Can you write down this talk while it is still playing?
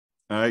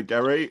Hey,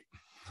 Gary.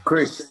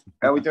 Chris,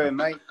 how we doing,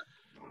 mate?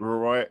 We're all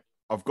right.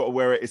 I've got to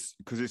wear it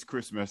because it's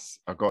Christmas.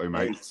 I got it,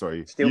 mate.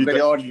 Sorry. Still got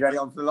it on. You had it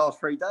on for the last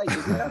 3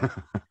 days, didn't you?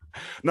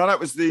 No, that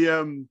was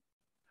the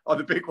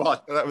the big one.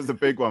 That was the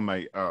big one,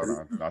 mate.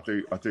 Oh no,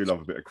 I do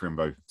love a bit of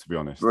Crimbo, to be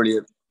honest.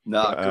 Brilliant.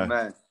 No, good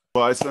man.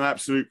 But it's an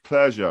absolute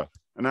pleasure,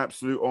 an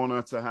absolute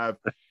honour to have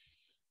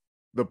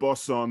the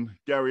boss on,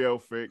 Gary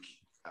Elphick,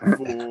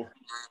 for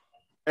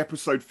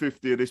episode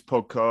 50 of this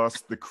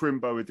podcast, the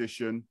Crimbo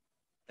edition.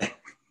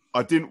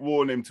 I didn't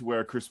warn him to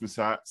wear a Christmas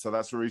hat, so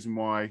that's the reason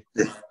why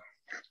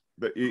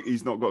that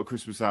he's not got a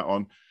Christmas hat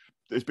on.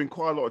 There's been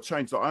quite a lot of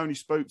change. I only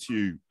spoke to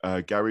you,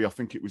 Gary, I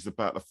think it was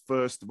about the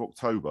 1st of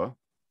October.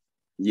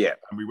 Yeah.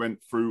 And we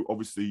went through,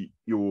 obviously,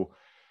 all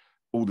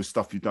the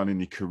stuff you've done in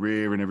your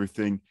career and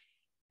everything.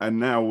 And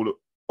now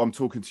I'm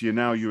talking to you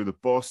now. You're the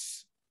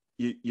boss.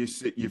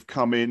 You've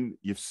come in,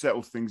 you've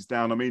settled things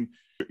down. I mean,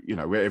 you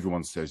know, where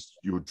everyone says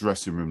you're a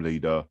dressing room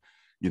leader,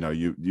 you know,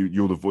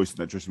 you're the voice in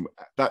that dressing room.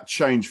 That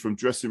change from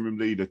dressing room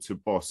leader to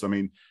boss. I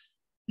mean,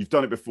 you've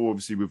done it before,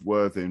 obviously, with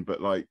Worthing,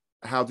 but like,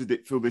 how did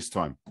it feel this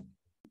time?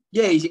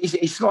 Yeah,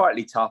 it's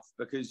slightly tough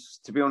because,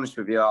 to be honest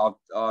with you, I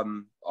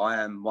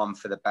am one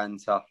for the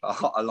banter.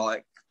 I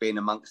like being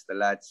amongst the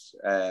lads.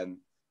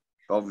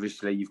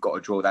 Obviously, you've got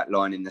to draw that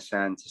line in the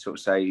sand to sort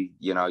of say,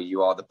 you know,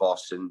 you are the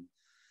boss, and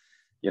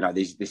you know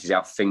this is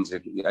how things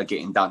are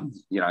getting done,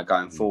 you know,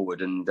 going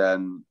forward.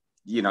 And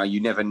you know, you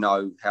never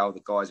know how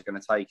the guys are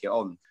going to take it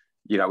on.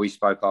 You know, we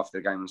spoke after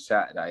the game on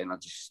Saturday, and I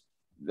just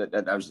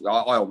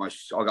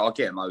I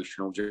get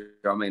emotional. Do you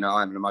know what I mean?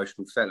 I am an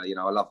emotional fella. You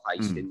know, I love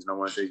Hastings and I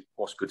want to do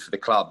what's good for the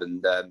club.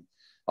 And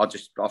I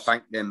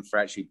thank them for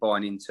actually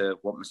buying into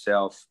what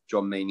myself,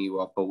 John Meaney, who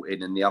I've brought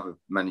in, and the other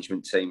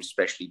management team,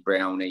 especially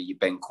Brownie, your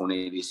Ben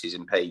Cornelius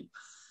and Pete,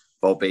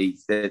 Bobby.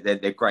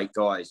 They're great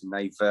guys, and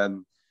they've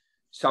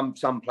some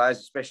players,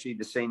 especially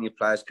the senior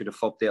players, could have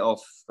fobbed it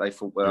off. They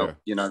thought, well,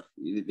 you know,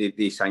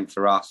 this ain't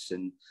for us,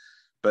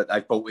 but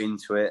they've bought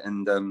into it,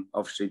 and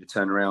obviously the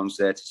turnaround's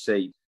there to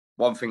see.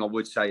 One thing I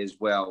would say as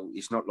well,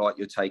 it's not like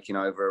you're taking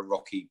over a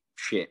rocky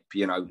ship.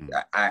 You know,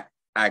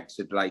 Aggs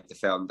had laid the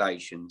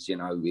foundations. You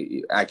know,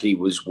 Aggie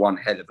was one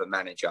hell of a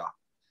manager.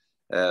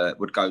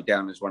 Would go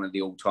down as one of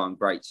the all-time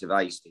greats of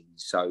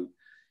Hastings. So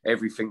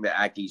everything that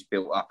Aggie's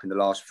built up in the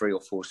last 3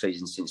 or 4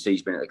 seasons since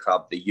he's been at the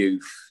club, the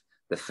youth,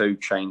 the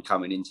food chain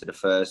coming into the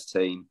first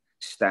team,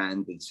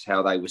 standards,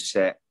 how they were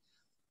set.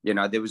 You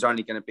know, there was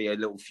only going to be a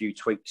little few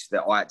tweaks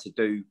that I had to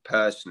do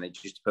personally,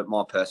 just to put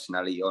my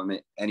personality on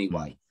it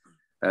anyway.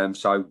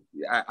 So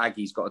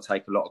Aggie's got to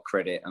take a lot of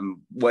credit, and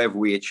whatever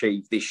we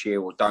achieve this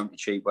year or don't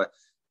achieve, but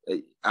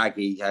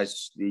Aggie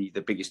has the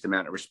biggest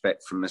amount of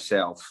respect from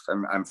myself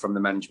and from the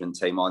management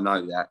team. I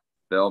know that,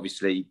 but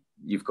obviously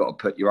you've got to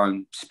put your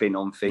own spin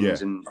on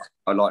things, and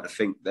I like to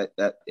think that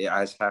it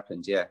has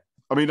happened. Yeah,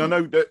 I mean, I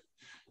know that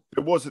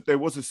there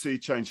was a sea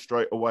change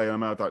straight away. I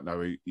mean, I don't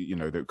know, you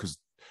know, because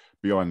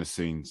behind the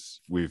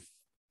scenes with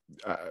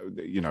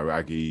you know,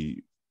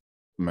 Aggie,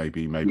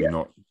 maybe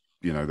not.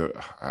 You know,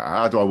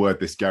 how do I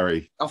word this,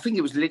 Gary? I think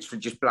it was literally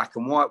just black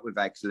and white with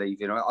Aggs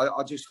leaving.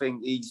 I just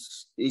think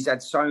he's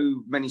had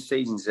so many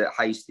seasons at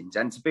Hastings,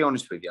 and to be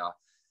honest with you,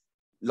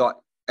 like,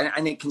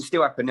 and it can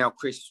still happen now,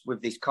 Chris,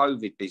 with this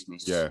COVID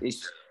business. Yeah,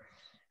 it's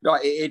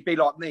like it'd be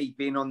like me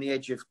being on the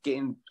edge of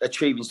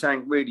achieving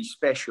something really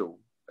special.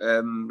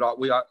 Like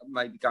we are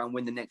maybe go and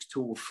win the next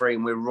 2 or 3,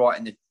 and we're right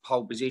in the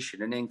pole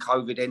position, and then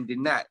COVID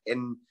ending that,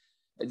 and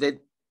then.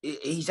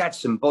 He's had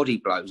some body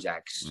blows,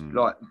 Aggs,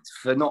 like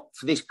for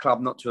this club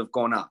not to have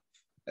gone up,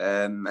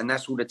 and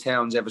that's all the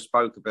town's ever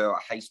spoke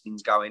about,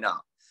 Hastings going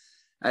up,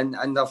 and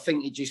I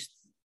think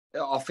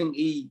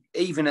he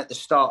even at the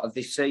start of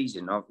this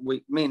season,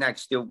 me and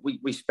Aggs still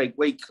we speak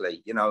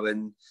weekly, you know,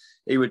 and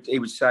he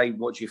would say,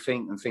 what do you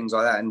think, and things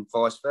like that, and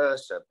vice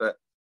versa. But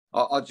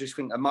I just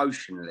think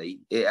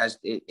emotionally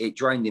it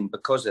drained him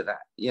because of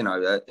that. You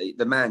know,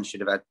 the man should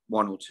have had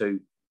 1 or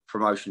 2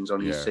 promotions on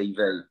his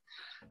CV.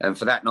 And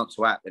for that not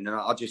to happen, and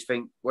I just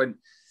think when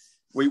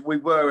we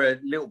were a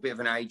little bit of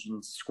an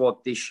aging squad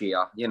this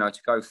year, you know, to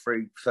go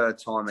through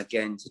 3rd time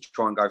again to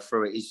try and go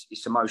through it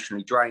it's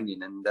emotionally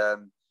draining. And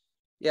and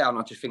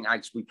I just think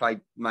Aggs, we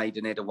played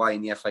Maidenhead away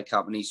in the FA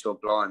Cup, and he saw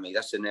blimey,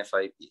 that's an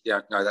FA, you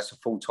know, no, that's a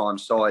full-time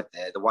side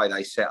there, the way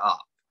they set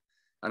up.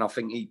 And I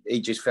think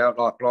he just felt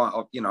like,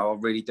 you know, I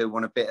really do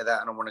want a bit of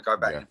that, and I want to go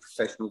back to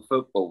professional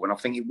football. And I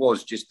think it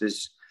was just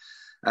as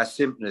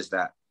simple as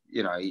that.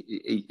 You know,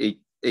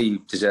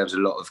 he deserves a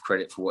lot of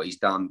credit for what he's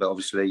done, but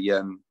obviously,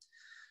 you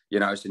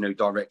know, it's a new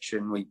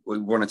direction. We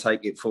want to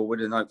take it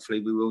forward, and hopefully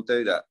we will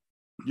do that.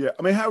 Yeah,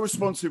 I mean, how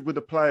responsive were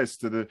the players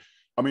to the?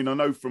 I mean, I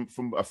know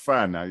from a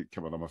fan now.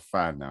 Come on, I'm a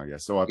fan now, yeah.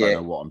 So I don't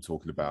know what I'm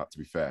talking about. To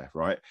be fair,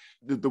 right?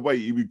 The way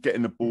you were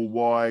getting the ball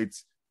wide,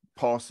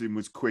 passing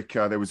was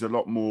quicker. There was a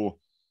lot more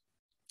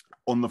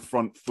on the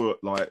front foot.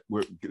 Like,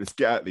 let's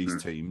get at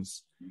these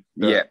teams.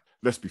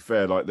 Let's be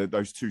fair. Like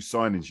those 2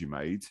 signings you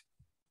made.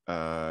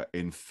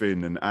 In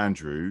Finn and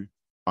Andrew,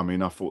 I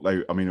mean, I thought they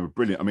were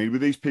brilliant. I mean, were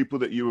these people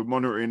that you were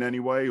monitoring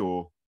anyway,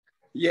 or?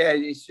 Yeah,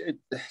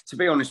 to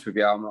be honest with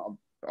you,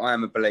 I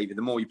am a believer.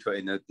 The more you put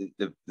in,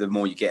 the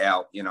more you get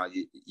out. You know,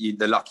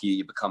 the luckier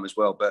you become as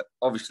well. But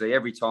obviously,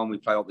 every time we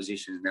play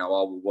oppositions now,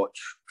 I will watch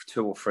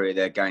 2 or 3 of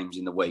their games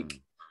in the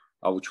week.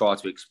 I will try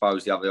to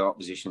expose the other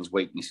opposition's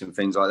weakness and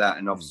things like that.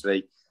 And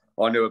obviously,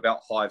 I knew about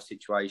Hive's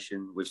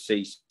situation with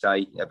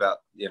State, about,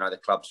 you know, the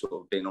club sort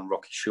of being on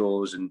rocky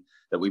shores and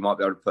that we might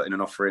be able to put in an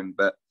offer in.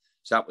 But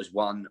so that was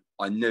one.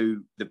 I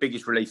knew the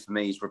biggest relief for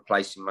me is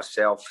replacing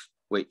myself,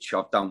 which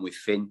I've done with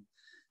Finn,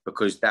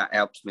 because that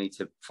helps me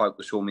to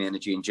focus all my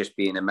energy and just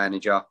being a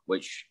manager,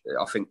 which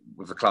I think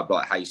with a club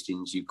like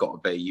Hastings, you've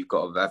got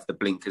to have the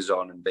blinkers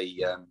on and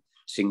be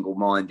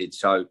single-minded.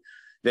 So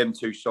them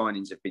 2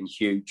 signings have been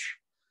huge.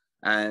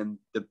 And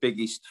the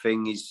biggest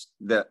thing is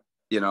that,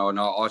 you know, and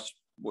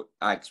what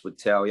Ags would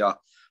tell you,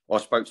 I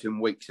spoke to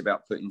him weeks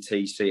about putting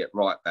TC at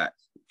right back,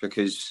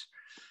 because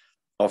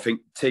I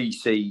think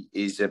TC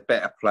is a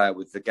better player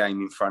with the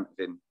game in front of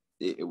him.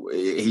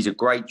 He's a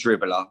great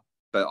dribbler,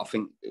 but I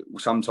think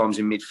sometimes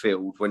in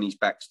midfield, when he's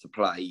backs to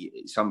play,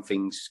 some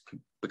things could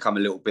become a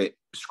little bit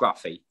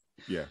scruffy.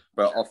 Yeah.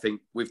 But I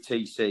think with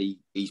TC,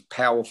 he's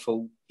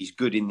powerful, he's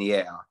good in the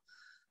air,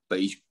 but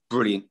he's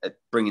brilliant at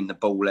bringing the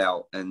ball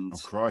out. And oh,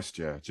 Christ,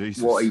 yeah,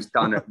 Jesus. What he's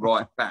done at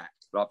right back.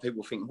 Like,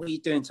 people think, what are you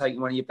doing taking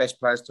one of your best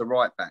players to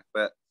right back?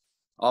 But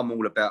I'm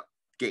all about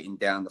getting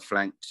down the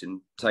flanks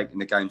and taking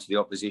the game to the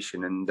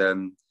opposition.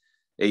 And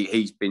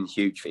he's been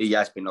huge. He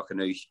has been like a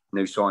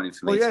new signing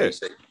for me. Well, yeah.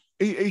 TC.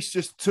 He's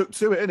just took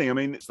to it, isn't he? I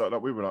mean, it's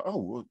like we were like,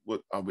 oh,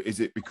 what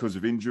is it because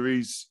of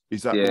injuries?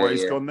 Is that why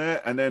he's gone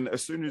there? And then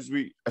as soon as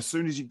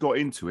he got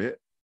into it,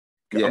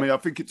 I mean, I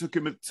think it took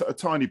him a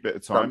tiny bit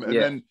of time, and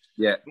then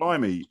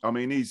blimey, I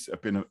mean, he's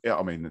been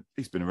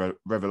a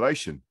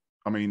revelation.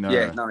 I mean,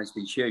 it's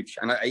been huge,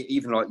 and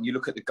even like you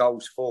look at the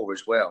goals for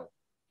as well.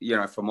 You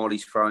know, from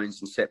Ollie's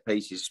throw-ins and set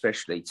pieces,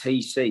 especially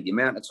TC, the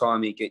amount of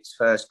time he gets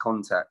first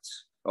contact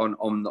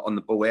on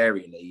the ball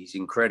aerially is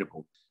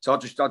incredible. So I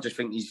just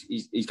think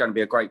he's going to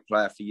be a great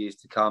player for years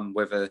to come.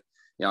 Whether,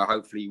 you know,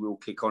 hopefully he will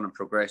kick on and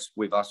progress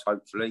with us,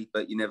 hopefully,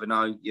 but you never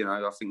know. You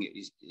know, I think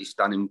it's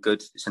done him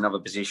good. It's another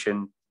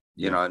position,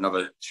 you know,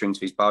 another string to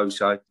his bow.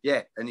 So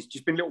yeah, and it's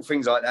just been little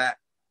things like that.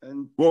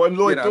 And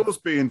Lloyd Dawes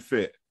being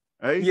fit,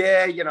 eh?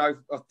 Yeah, you know,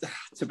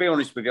 to be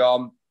honest with you,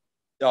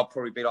 I'll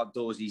probably be like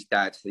Dawes'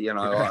 dad. You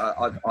know,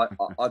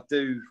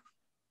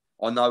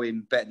 I know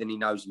him better than he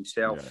knows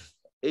himself.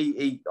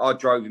 Yeah. I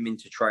drove him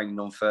into training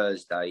on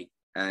Thursday,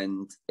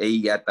 and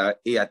he had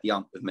the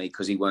ump with me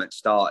because he weren't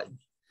starting.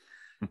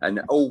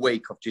 And all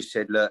week I've just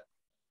said, look,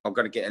 I'm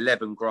going to get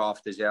 11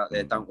 grafters out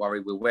there. Don't worry,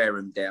 we'll wear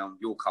them down.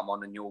 You'll come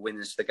on and you'll win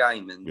us the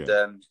game.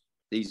 And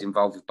he's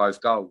involved with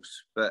both goals.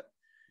 But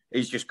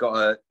he's just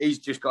got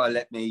to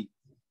let me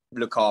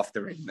look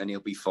after him, and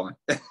he'll be fine.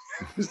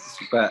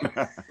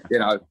 But you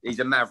know, he's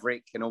a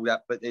maverick and all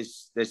that. But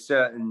there's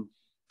certain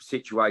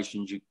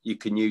situations you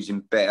can use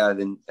him better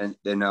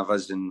than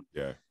others, and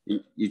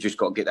you just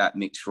got to get that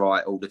mix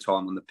right all the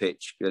time on the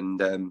pitch.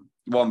 And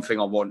one thing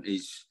I want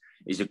is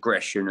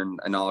aggression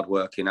and hard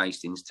work in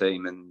Hastings'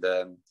 team, and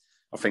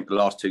I think the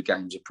last 2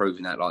 games have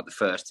proven that. Like the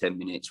first 10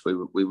 minutes,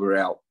 we were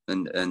out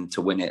and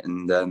to win it,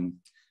 and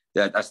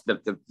that's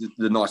the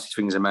nicest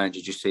thing as a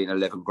manager, just seeing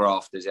 11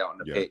 grafters out on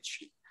the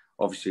pitch,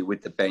 obviously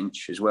with the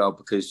bench as well,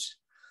 because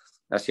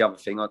that's the other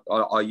thing.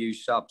 I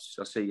use subs.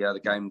 I see how the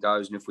game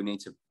goes, and if we need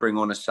to bring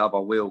on a sub, I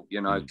will.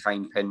 You know,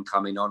 Kane Penn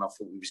coming on, I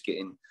thought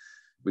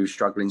we were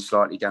struggling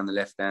slightly down the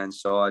left-hand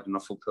side, and I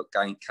thought put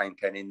Kane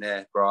Penn in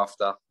there,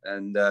 grafter,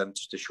 and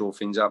just to shore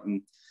things up,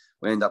 and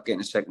we end up getting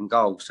a second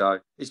goal. So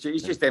it's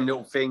just them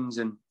little things.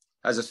 And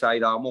as I say,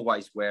 though, I'm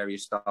always wary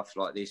of stuff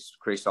like this,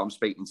 Chris. I'm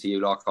speaking to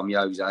you like I'm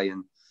Jose,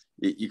 and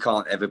you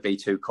can't ever be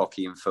too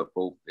cocky in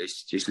football.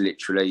 It's just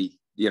literally,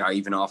 you know,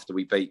 even after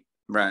we beat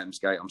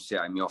Ramsgate, I'm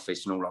sitting in the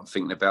office and all I'm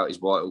thinking about is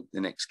the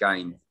next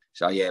game.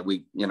 So yeah,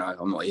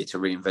 I'm not here to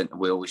reinvent the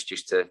wheel. It's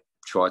just to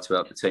try to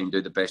help the team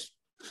do the best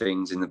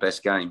things in the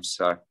best games.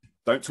 So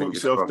don't talk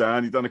yourself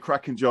down. You've done a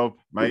cracking job,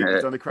 mate.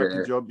 You've done a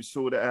cracking job. You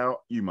sorted it out.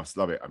 You must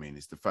love it. I mean,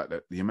 it's the fact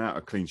that the amount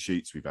of clean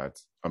sheets we've had.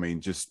 I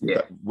mean,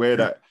 where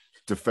that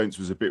defence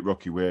was a bit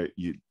rocky, where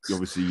you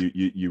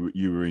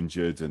were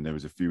injured and there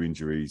was a few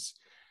injuries.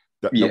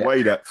 The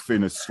way that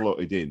Finn has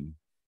slotted in.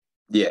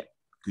 Yeah.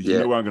 Because you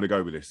know where I'm going to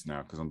go with this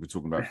now, because I'm going to be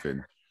talking about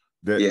Finn.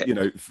 You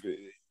know,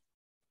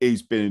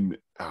 he's been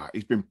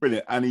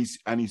brilliant, and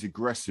he's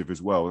aggressive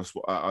as well. That's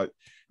what I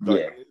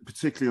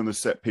particularly on the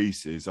set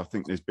pieces. I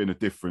think there's been a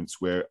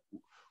difference where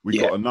we've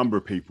got a number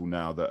of people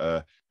now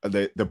that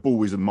the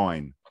ball isn't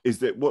mine.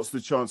 What's the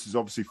chances?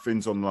 Obviously,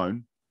 Finn's on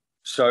loan,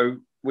 so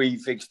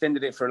we've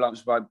extended it for a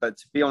lunch break. But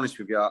to be honest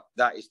with you,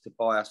 that is to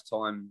buy us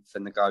time for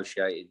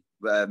negotiating.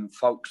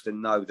 Folks to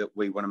know that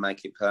we want to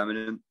make it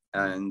permanent.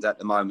 And at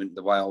the moment,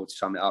 the way I would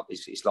sum it up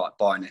is it's like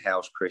buying a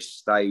house,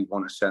 Chris. They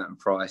want a certain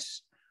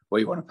price.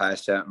 We want to pay a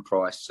certain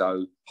price.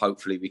 So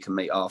hopefully we can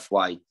meet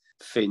halfway.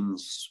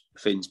 Finn's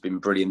been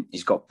brilliant.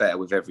 He's got better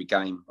with every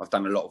game. I've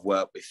done a lot of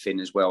work with Finn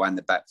as well, and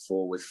the back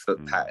four with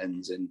foot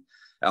patterns and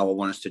how I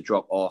want us to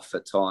drop off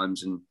at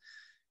times. And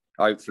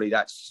hopefully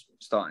that's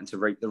starting to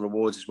reap the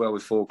rewards as well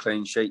with 4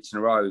 clean sheets in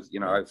a row. You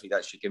know, hopefully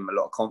that should give him a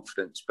lot of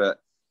confidence. But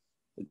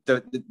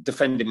the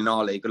defending in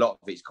our league, a lot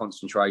of it is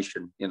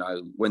concentration. You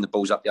know, when the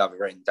ball's up the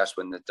other end, that's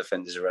when the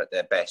defenders are at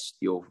their best.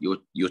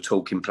 You're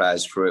talking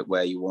players through it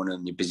where you want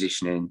them, you're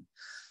positioning.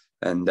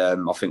 And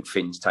I think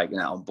Finn's taken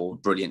that on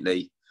board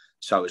brilliantly.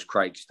 So has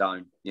Craig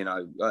Stone. You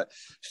know,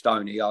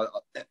 Stoney,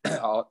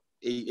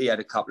 he had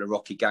a couple of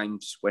rocky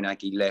games when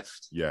Aggie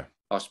left. Yeah.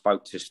 I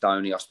spoke to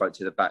Stoney, I spoke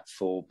to the back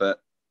four, but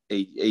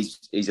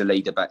he's a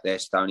leader back there,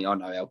 Stoney. I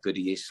know how good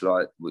he is.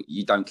 Like,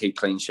 you don't keep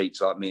clean sheets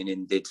like me and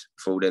him did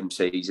for all them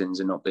seasons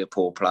and not be a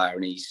poor player.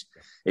 And he's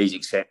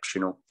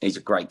exceptional. He's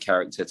a great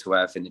character to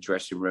have in the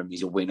dressing room.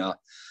 He's a winner.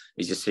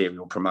 He's a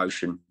serial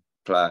promotion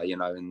player, you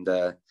know,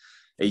 and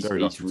he's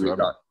really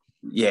like,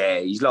 yeah,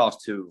 his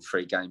last 2 or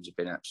 3 games have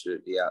been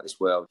absolutely out of this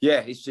world.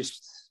 Yeah, it's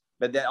just,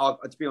 but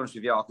to be honest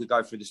with you, I could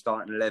go through the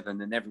starting 11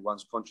 and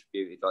everyone's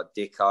contributed, like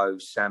Dicko,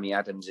 Sammy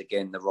Adams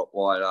again, the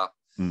Rottweiler.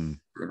 You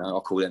know, I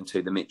call them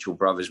 2 the Mitchell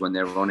brothers when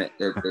they're on it.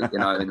 You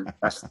know, and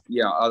that's,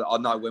 I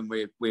know when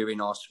we're in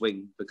our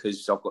swing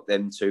because I've got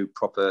them 2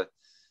 proper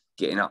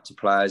getting up to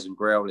players and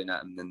growling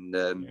at them. And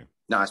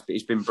no,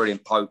 it's been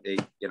brilliant.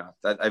 Popey, you know,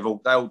 they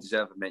all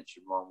deserve a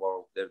mention. Ryan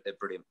Worrell, they're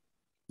brilliant.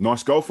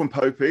 Nice goal from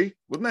Popey,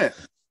 wasn't it?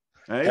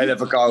 Hey? Hell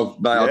of a goal,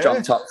 mate. I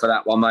jumped up for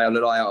that one, mate. I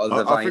looked like out of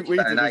the vein. I think we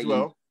did as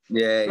well.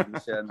 Yeah, it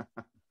was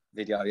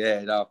video.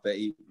 Yeah, no, but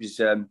he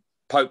was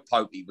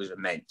Popey was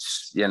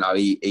immense. You know,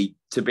 he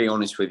to be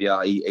honest with you,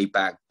 he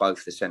bagged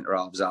both the centre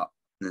halves up,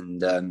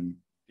 and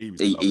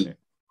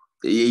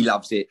he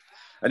loves it.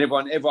 And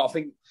everyone, I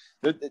think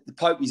the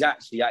Popey's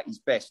actually at his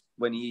best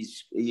when he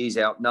is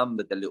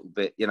outnumbered a little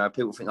bit. You know,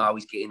 people think, oh,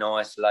 he's getting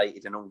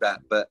isolated and all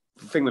that, but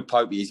the thing with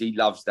Popey is he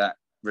loves that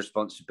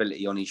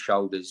responsibility on his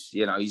shoulders.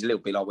 You know, he's a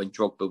little bit like when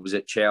Drogba was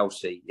at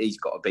Chelsea. He's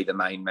got to be the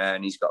main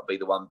man. He's got to be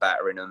the one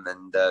battering them,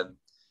 and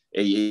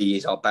he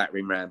is our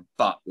battering ram,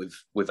 but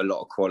with a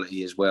lot of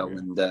quality as well.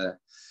 And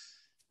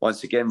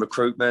once again,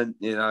 recruitment.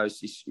 You know,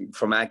 it's just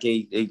from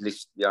Aggie.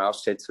 I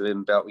said to him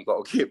about we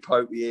got to get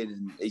Popey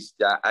in,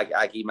 and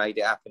Aggie made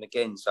it happen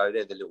again. So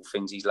they're the little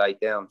things he's laid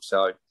down.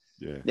 So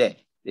yeah,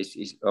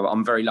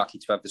 I'm very lucky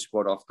to have the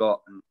squad I've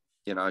got, and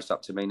you know, it's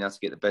up to me now to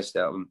get the best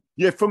out of them.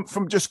 Yeah,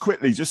 from just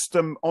quickly, just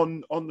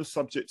on the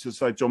subject of,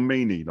 say, John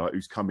Meaney, like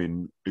who's come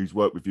in, who's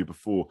worked with you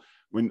before.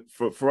 When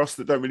for us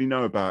that don't really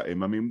know about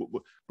him, I mean,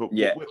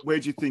 where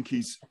do you think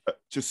he's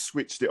just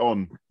swithed it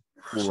on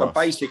for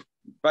us?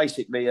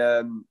 Basically,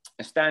 a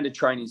standard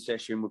training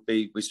session would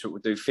be we sort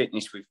of do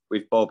fitness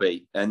with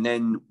Bobby, and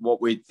then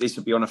this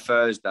would be on a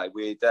Thursday.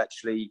 We'd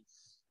actually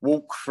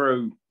walk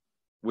through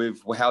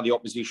with how the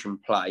opposition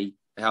play,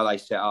 how they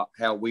set up,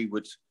 how we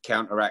would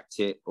counteract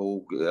it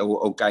or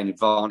gain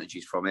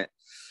advantages from it.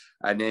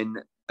 And then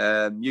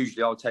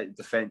usually I'll take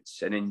the defence,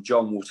 and then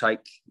John will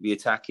take the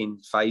attacking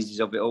phases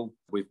of it all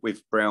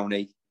with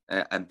Brownie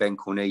and Ben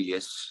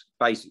Cornelius.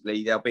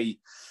 Basically, there'll be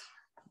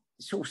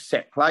sort of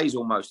set plays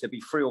almost. There'll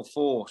be 3 or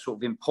 4 sort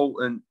of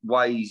important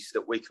ways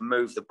that we can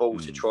move the ball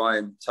to try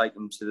and take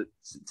them to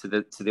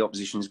the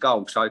opposition's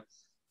goal. So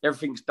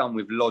everything's done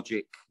with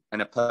logic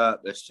and a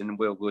purpose, and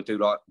we'll do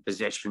like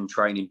possession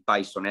training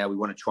based on how we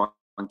want to try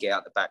and get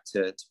out the back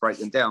to break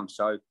them down.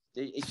 So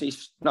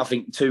it's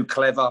nothing too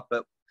clever,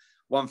 but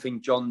one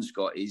thing John's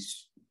got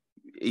is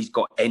he's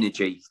got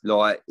energy.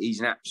 Like,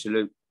 he's an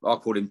absolute, I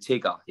call him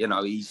Tigger. You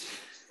know, he's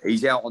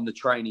out on the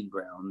training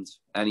ground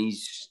and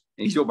he's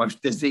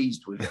almost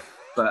diseased with it.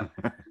 But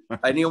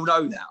and he'll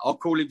know that. I'll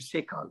call him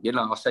sicko. You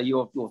know, I say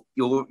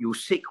you're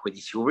sick with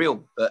this. You're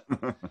ill. But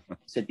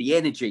so the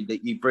energy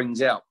that he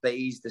brings out, that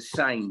he's the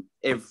same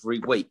every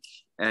week.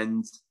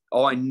 And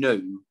I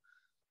knew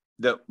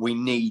that we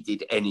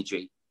needed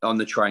energy on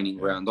the training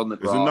ground, on the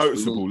grass. There's a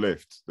noticeable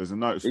lift. There's a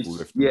noticeable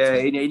lift. Yeah,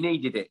 he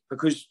needed it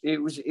because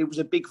it was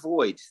a big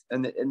void,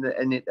 and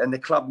the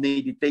club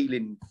needed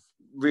dealing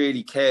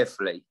really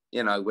carefully.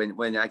 You know,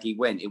 when Aggie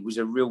went, it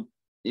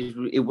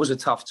was a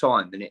tough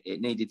time, and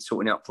it needed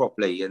sorting out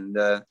properly. And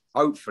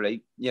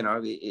hopefully, you know,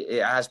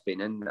 it has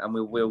been, and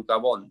we will go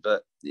on.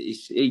 But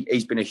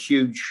he's been a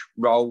huge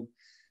role.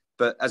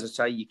 But as I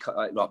say, you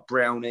like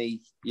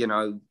Brownie, you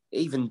know,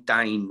 even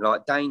Dane.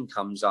 Like, Dane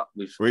comes up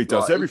with. Well, he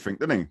does everything,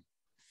 doesn't he?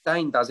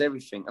 Dane does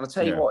everything, and I'll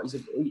tell you what,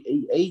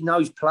 he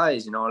knows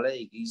players in our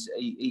league.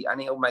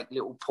 And he'll make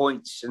little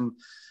points, and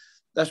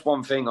that's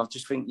one thing. I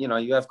just think, you know,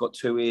 you have got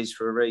 2 ears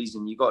for a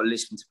reason. You've got to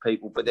listen to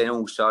people, but then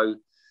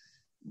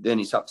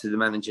it's up to the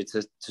manager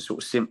to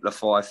sort of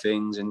simplify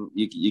things, and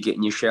you're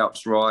getting your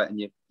shouts right,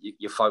 and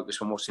you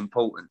focus on what's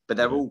important. But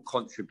they're all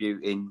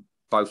contributing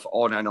both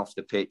on and off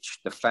the pitch.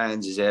 The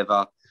fans as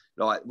ever.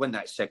 Like, when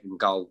that second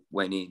goal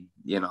went in,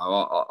 you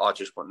know, I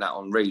just want that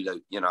on reloop.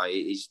 You know,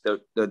 it's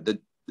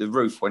the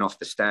roof went off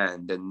the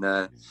stand,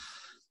 and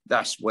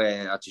that's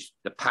where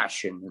the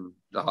passion and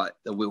like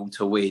the will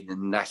to win,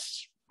 and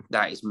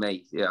that is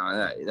me. You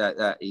know,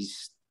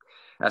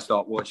 that's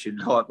like watching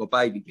like my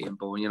baby being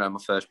born. You know, my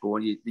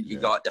firstborn. You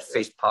got the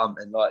fist pump,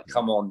 and like,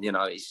 come on, you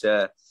know, it's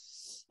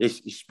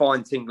it's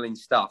spine tingling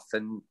stuff,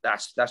 and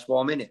that's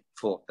what I'm in it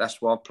for.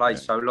 That's why I've played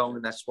so long,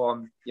 and that's why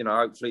I'm, you know,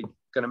 hopefully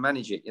going to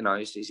manage it. You know,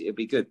 it'll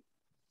be good.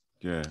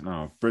 Yeah,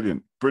 no,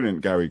 brilliant,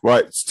 Gary.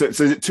 Right, so is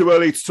it too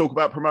early to talk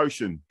about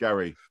promotion,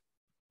 Gary?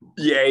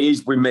 Yeah, it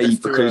is with me,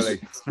 because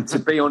to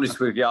be honest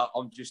with you,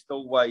 I'm just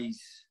always.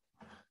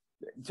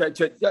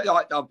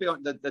 I'll be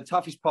on the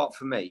toughest part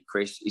for me,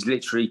 Chris, is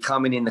literally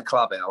coming in the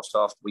clubhouse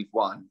after we've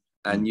won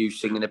and you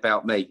singing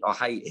about me. I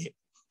hate it.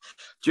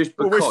 Just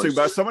because. Well, we're singing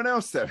about someone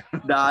else then.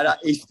 No,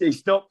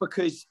 it's not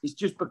because. It's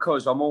just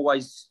because I've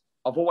always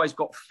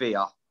got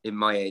fear in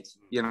my head.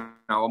 You know,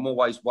 I'm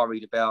always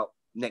worried about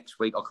next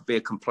week. I could be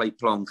a complete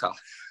plonker.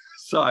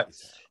 So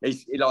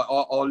it's like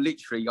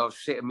I'll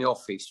sit in my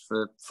office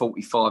for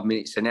 45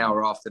 minutes, an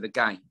hour after the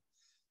game,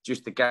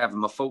 just to gather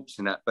my thoughts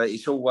and that. But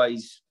it's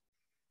always,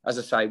 as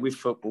I say, with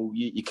football,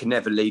 you can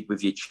never lead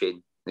with your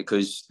chin,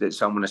 because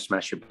someone will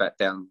smash your back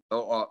down.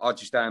 I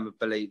just am a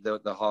believer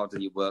that the harder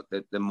you work,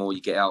 the more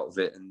you get out of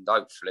it. And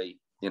hopefully,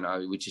 you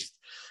know, we just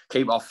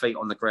keep our feet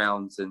on the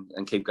ground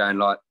and keep going.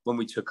 Like when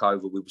we took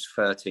over, we was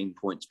 13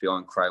 points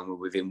behind Crayon. We were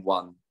within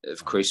one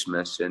of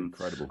Christmas, and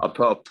incredible. I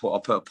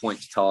put a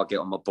points target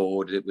on my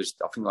board. It was,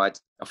 I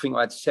think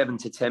I had 7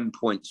 to 10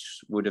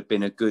 points would have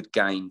been a good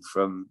gain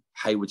from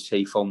Haywards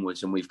Heath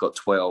onwards, and we've got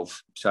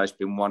 12. So it's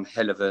been one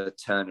hell of a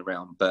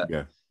turnaround. But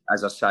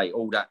as I say,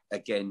 all that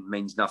again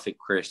means nothing,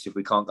 Chris, if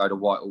we can't go to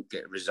Whitehall,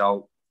 get a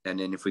result, and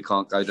then if we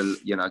can't go to,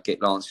 you know,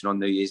 get Lancing on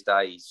New Year's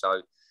Day.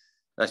 So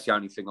that's the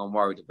only thing I'm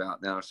worried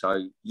about now.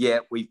 So, yeah,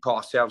 we've put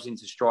ourselves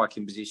into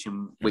striking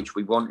position, which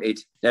we wanted.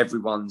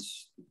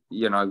 Everyone's,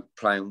 you know,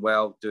 playing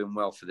well, doing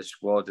well for the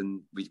squad.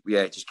 And, we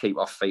just keep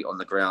our feet on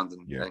the ground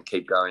and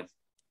keep going.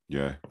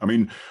 Yeah. I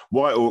mean,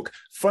 Whitehawk,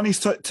 funny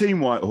team,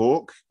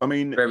 Whitehawk. I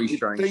mean, very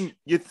strange.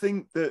 You'd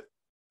think that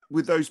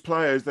with those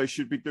players, they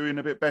should be doing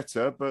a bit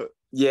better, but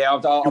yeah,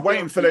 you're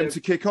waiting for them to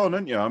kick on,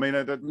 aren't you? I mean,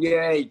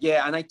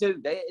 yeah, and they do.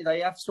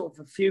 They have sort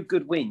of a few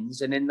good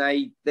wins, and then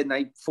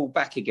they fall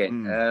back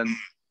again.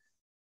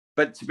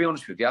 But to be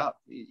honest with you,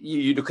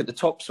 you look at the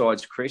top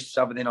sides, Chris,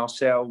 other than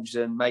ourselves,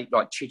 and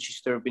like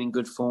Chichester have been in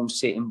good form,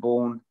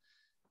 Sittingbourne,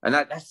 and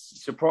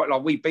that's surprising.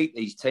 Like we beat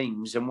these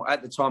teams, and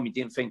at the time you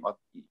didn't think, like,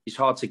 it's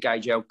hard to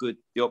gauge how good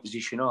the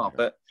opposition are,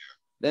 but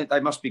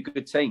they must be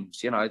good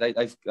teams. You know,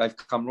 they've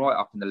come right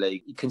up in the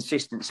league.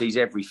 Consistency is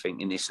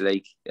everything in this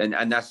league,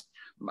 and that's,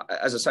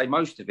 as I say,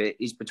 most of it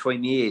is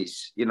between the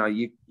ears. You know,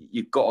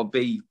 you've got to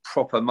be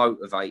proper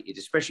motivated,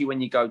 especially when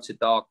you go to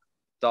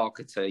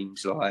darker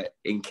teams like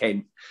in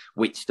Kent,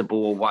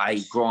 Whitstable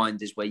away,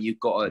 Grinders, where you've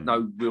got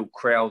no real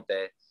crowd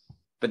there.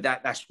 But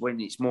that's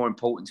when it's more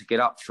important to get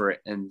up for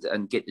it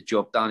and get the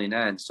job done in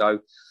hand. So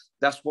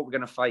that's what we're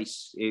going to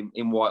face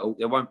in Whitehall.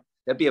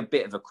 There'll be a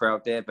bit of a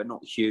crowd there, but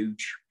not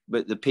huge.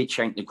 But the pitch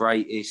ain't the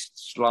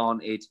greatest,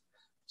 slanted.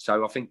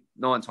 So I think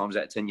 9 times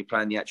out of 10, you're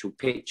playing the actual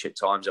pitch at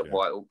times at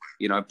Whitehall,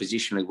 you know,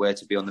 positionally where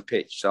to be on the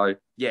pitch. So,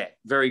 yeah,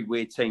 very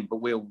weird team, but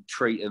we'll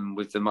treat them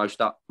with the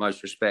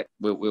utmost respect.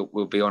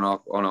 We'll be on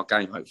our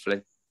game,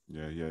 hopefully.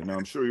 Yeah. No,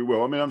 I'm sure you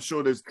will. I mean, I'm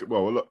sure there's,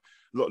 well, a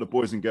lot of the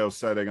boys and girls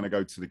say they're going to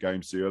go to the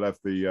game, so you'll have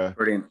the...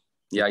 Brilliant.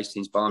 The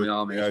Hastings Barmy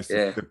Army.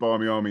 The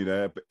Barmy Army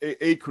there. But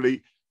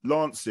equally,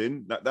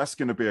 Lancing, that's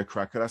going to be a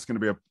cracker. That's going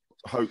to be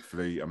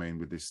hopefully, I mean,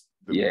 with this...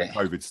 The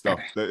COVID stuff,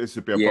 this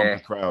would be a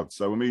bumper crowd.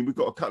 So, I mean, we've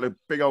got a couple of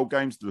big old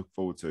games to look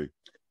forward to.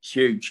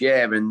 Huge,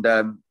 yeah. And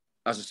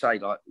as I say,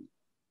 like,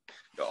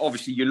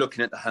 obviously you're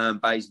looking at the Herne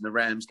Bays and the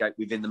Ramsgate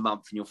within the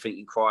month and you're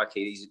thinking,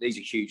 crikey, these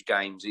are huge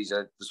games. These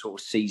are the sort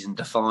of season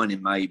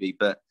defining maybe.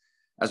 But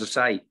as I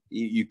say,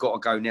 you've got to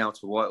go now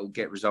to Whitehall,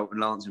 get result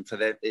in Lancing for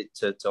them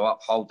to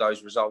uphold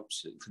those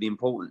results for the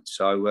importance.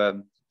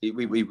 So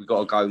we've got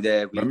to go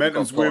there.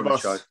 Momentum's with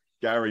us,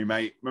 Gary,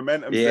 mate.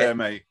 Momentum's there,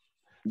 mate.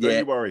 Don't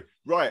you worry.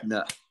 Right.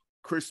 No.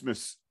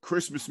 Christmas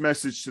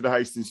message to the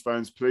Hastings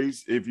fans,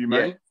 please, if you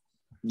may.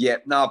 Yeah.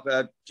 No,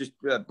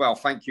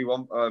 thank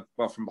you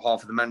from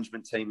behalf of the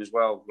management team as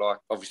well. Like,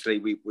 obviously,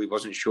 we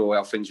wasn't sure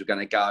how things were going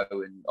to go,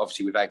 and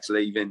obviously with Aggs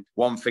leaving,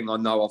 one thing I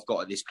know I've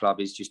got at this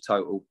club is just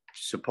total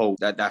support.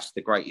 That's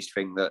the greatest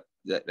thing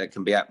that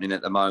can be happening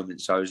at the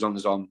moment. So as long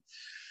as I'm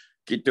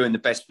doing the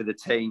best for the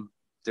team,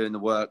 doing the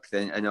work,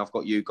 and I've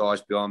got you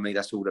guys behind me,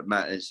 that's all that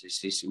matters. It's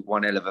this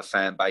one hell of a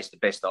fan base, the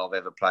best I've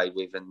ever played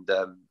with, and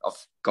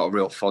I've got a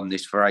real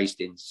fondness for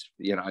Hastings.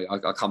 You know,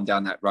 I come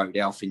down that road,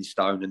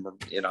 Elphinstone, and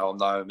you know, I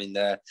know I'm in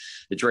the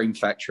Dream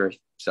Factory.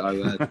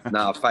 So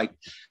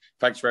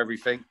thanks for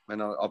everything,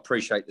 and I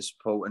appreciate the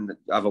support, and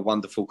have a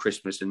wonderful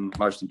Christmas, and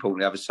most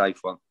importantly, have a safe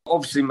one.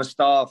 Obviously, my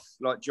staff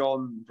like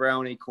John,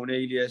 Brownie,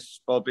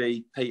 Cornelius,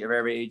 Bobby, Peter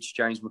Heritage,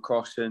 James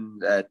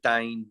McCrossan,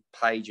 Dane,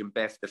 Paige, and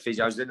Beth, the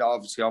physios. And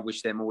obviously, I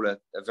wish them all a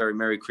very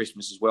Merry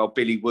Christmas as well.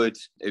 Billy Wood,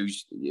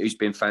 who's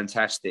been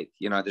fantastic.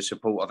 You know, the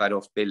support I've had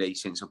off Billy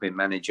since I've been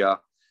manager.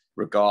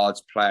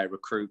 Regards, player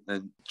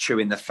recruitment,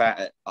 chewing the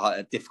fat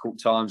at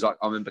difficult times. Like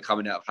I remember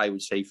coming out of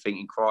Haywards Heath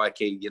thinking,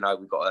 crikey, you know,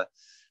 we've got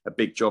a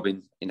big job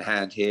in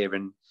hand here,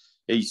 and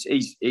he's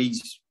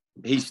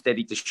he's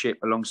steadied the ship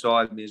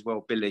alongside me as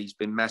well. Billy's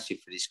been massive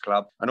for this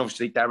club. And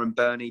obviously Darren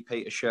Burney,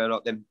 Peter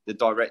Sherlock, them, the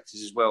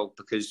directors as well,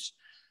 because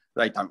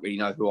they don't really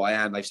know who I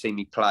am. They've seen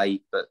me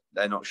play, but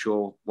they're not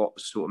sure what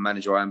sort of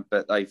manager I am.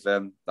 But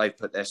they've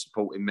put their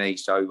support in me.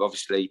 So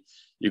obviously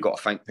you've got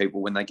to thank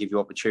people when they give you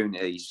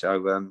opportunities.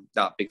 So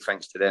big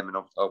thanks to them, and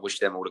I wish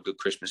them all a good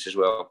Christmas as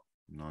well.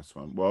 Nice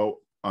one. Well,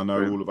 I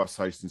know all of us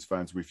Hastings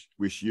fans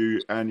wish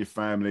you and your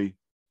family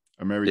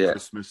a Merry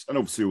Christmas, and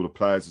obviously all the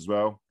players as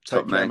well.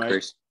 Top man,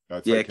 Chris.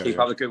 Take care, keep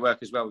up the good work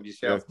as well with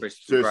yourself, Chris.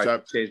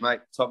 Cheers, Cheers,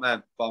 mate. Top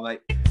man. Bye,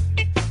 mate.